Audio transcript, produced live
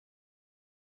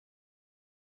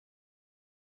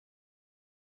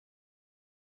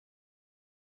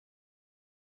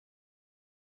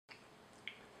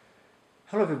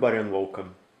Hello everybody and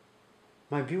welcome.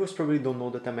 My viewers probably don't know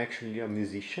that I'm actually a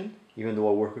musician, even though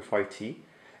I work with IT,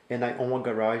 and I own a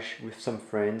garage with some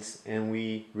friends and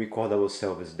we record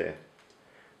ourselves there.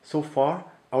 So far,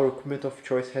 our equipment of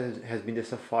choice has been the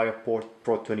Saffire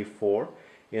Pro 24,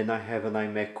 and I have an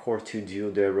iMac Core 2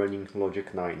 Duo there running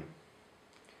Logic 9.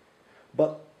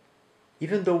 But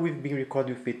even though we've been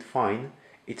recording with it fine,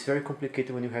 it's very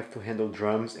complicated when you have to handle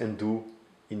drums and do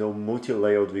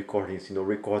multi-layered recordings,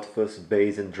 record first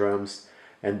bass and drums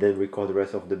and then record the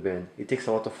rest of the band. It takes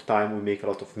a lot of time, we make a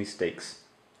lot of mistakes.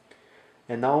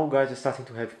 And now guys are starting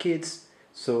to have kids,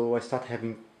 so I start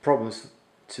having problems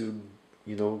to,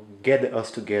 get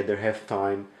us together, have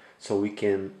time, so we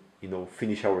can,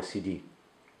 finish our CD.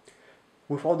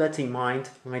 With all that in mind,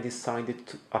 I decided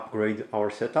to upgrade our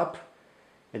setup,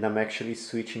 and I'm actually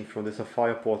switching from the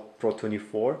Saffire Pro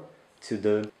 24 to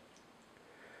the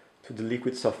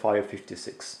Liquid Saffire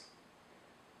 56.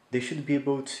 They should be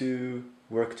able to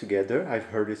work together. I've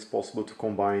heard it's possible to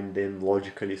combine them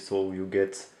logically, so you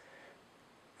get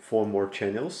 4 more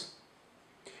channels.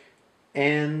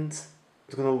 And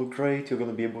it's gonna look great. You're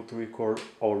gonna be able to record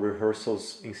our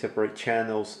rehearsals in separate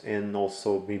channels and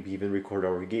also maybe even record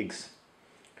our gigs.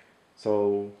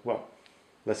 So, well,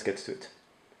 let's get to it.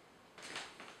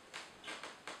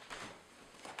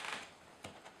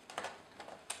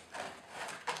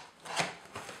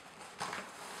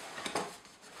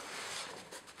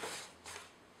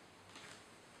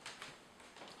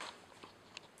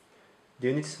 The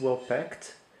unit is well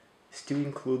packed, still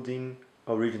including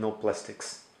original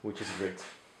plastics, which is great.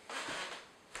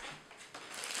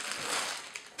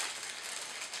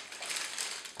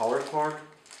 Power cord,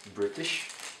 British.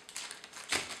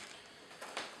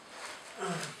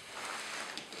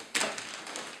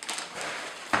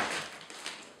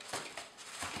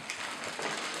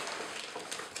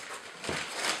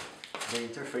 The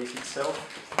interface itself.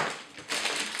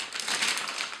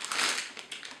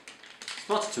 It's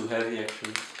not too heavy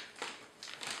actually.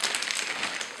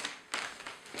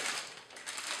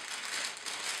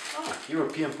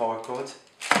 European power cord.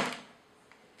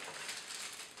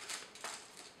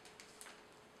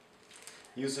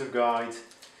 User guide.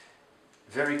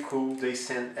 Very cool. They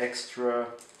send extra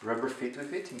rubber feet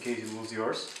with it in case you lose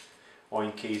yours, or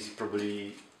in case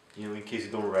in case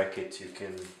you don't wreck it, you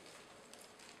can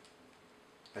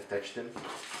attach them.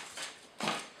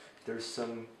 There's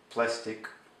some plastic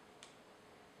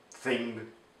thing.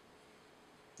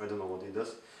 I don't know what it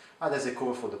does. There's a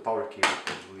cover for the power cable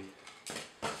probably.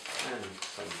 And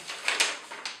some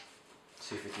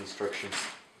safety instructions.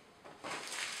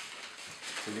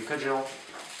 Silica gel.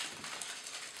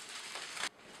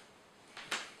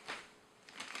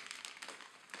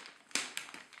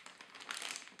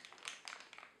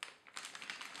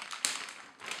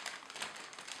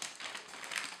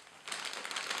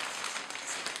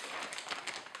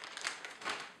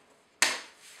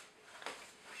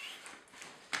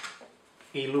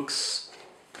 It looks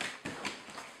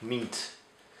mint.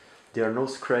 There are no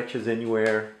scratches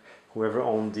anywhere. Whoever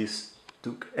owned this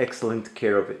took excellent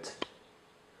care of it.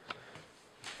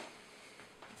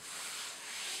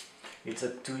 It's a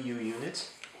 2U unit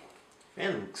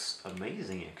and looks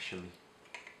amazing actually.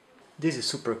 This is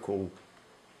super cool.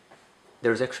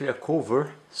 There's actually a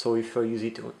cover, so if you're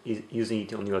using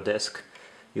it on your desk,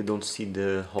 you don't see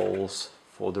the holes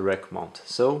for the rack mount.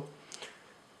 So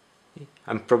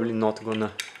I'm probably not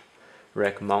gonna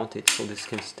rack mount it, so this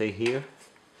can stay here.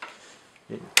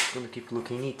 It's gonna keep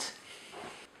looking neat.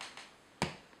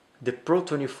 The Pro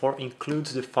 24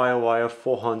 includes the Firewire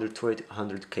 400 to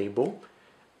 800 cable,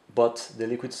 but the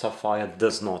Liquid Saffire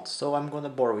does not. So I'm gonna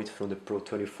borrow it from the Pro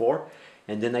 24,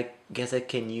 and then I guess I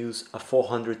can use a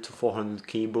 400 to 400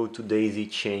 cable to daisy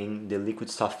chain the Liquid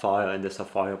Saffire and the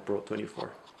Saffire Pro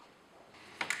 24.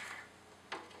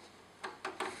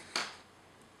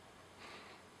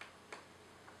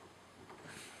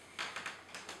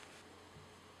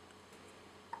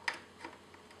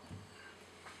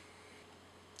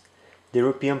 The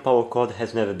European power cord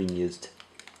has never been used.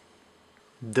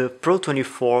 The Pro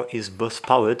 24 is bus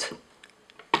powered,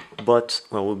 but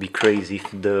well, it would be crazy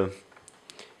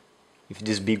if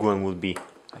this big one would be.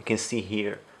 I can see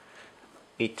here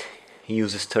it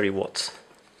uses 30 watts.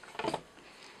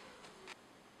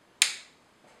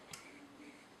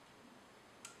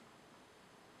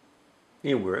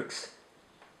 It works.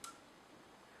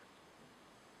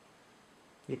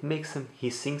 It makes some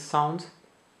hissing sound.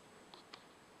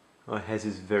 It has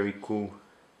this very cool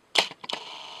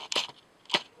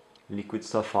Liquid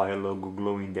Saffire logo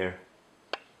glowing there.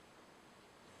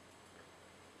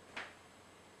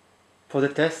 For the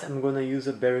test I'm gonna use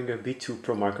a Behringer B2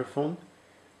 Pro microphone.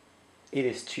 It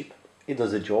is cheap,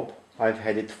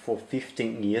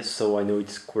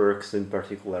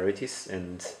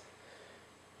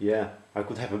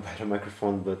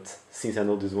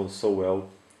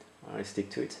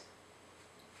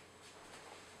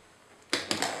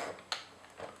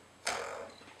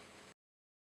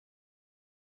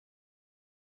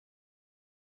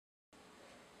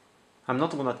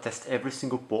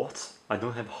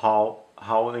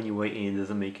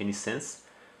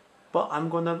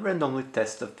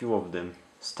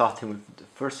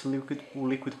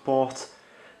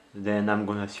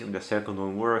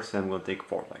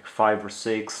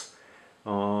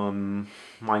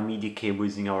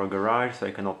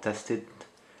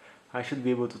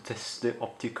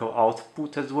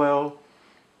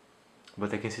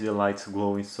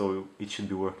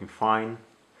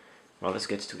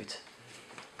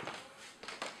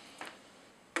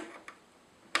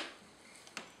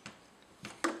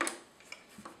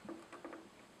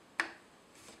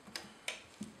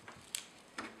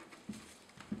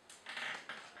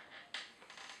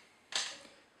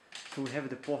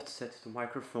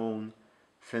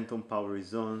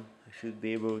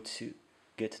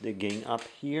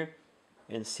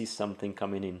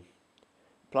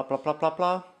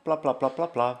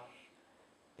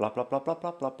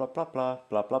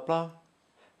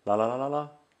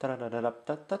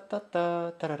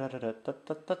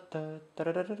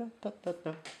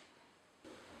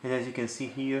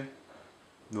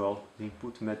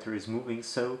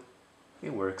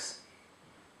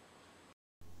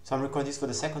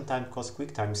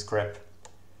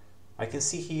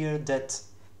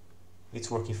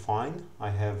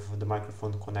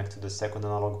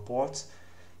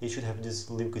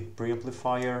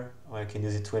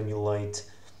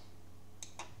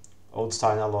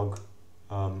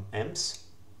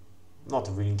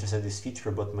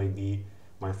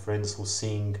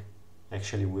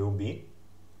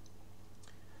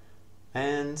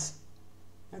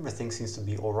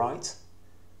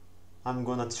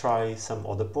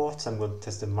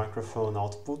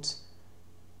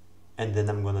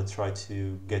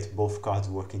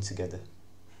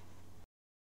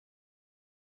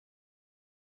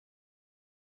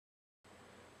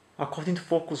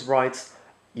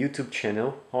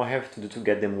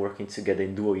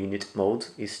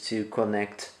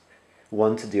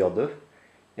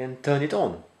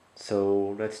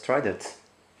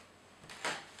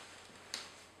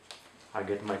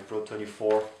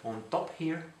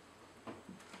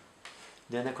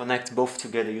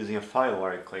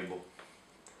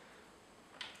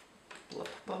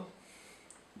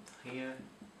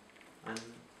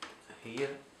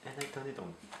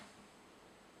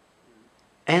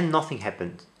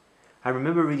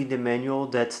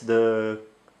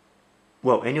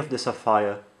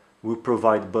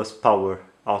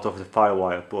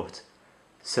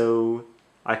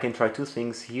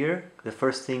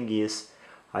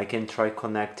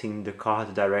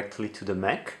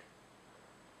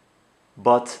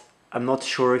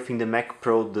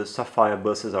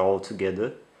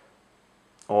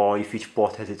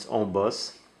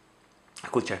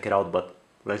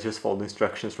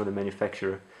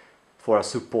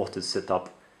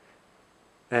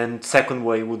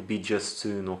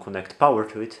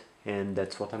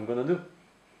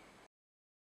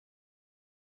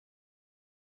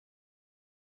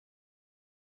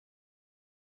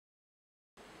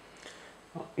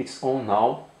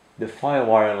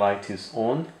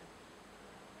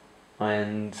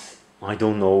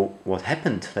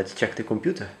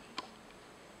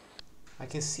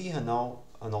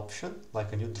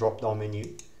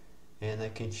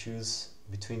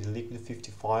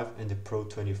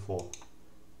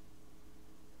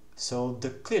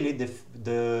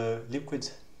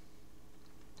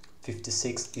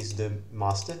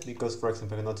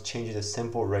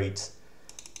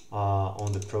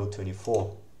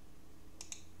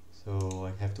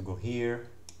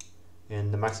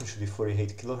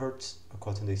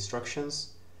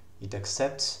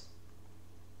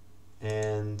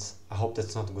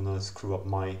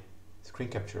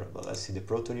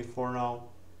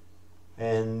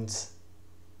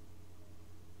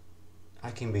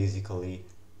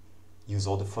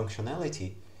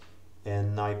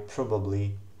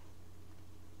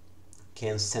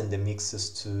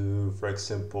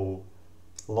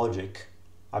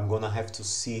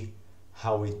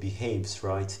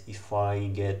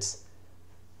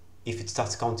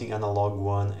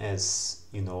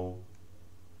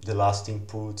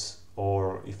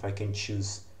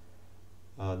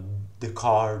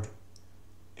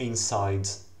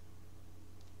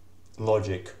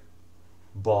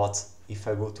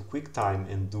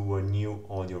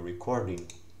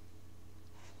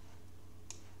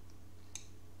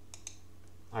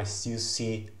 I still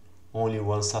see only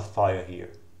one sapphire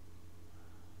here.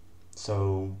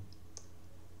 So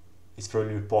it's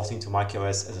probably reporting to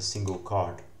macOS as a single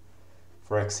card.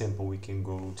 For example, we can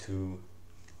go to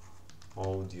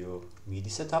audio MIDI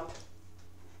setup.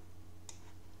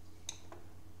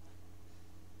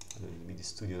 I'm in MIDI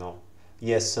Studio now.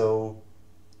 Yes, so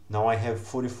now I have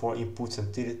 44 inputs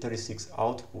and 36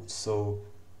 outputs. So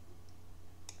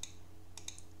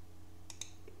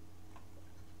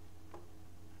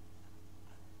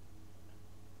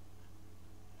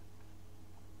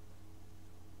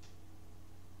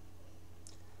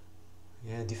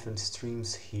yeah, different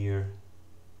streams here.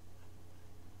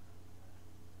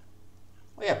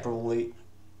 Oh yeah, probably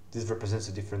this represents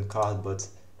a different card, but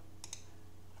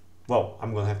well,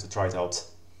 I'm gonna have to try it out.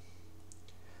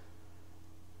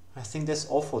 I think that's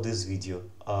all for this video.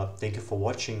 Thank you for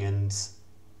watching, and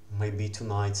maybe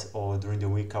tonight or during the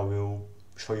week I will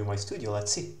show you my studio.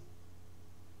 Let's see.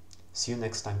 See you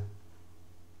next time.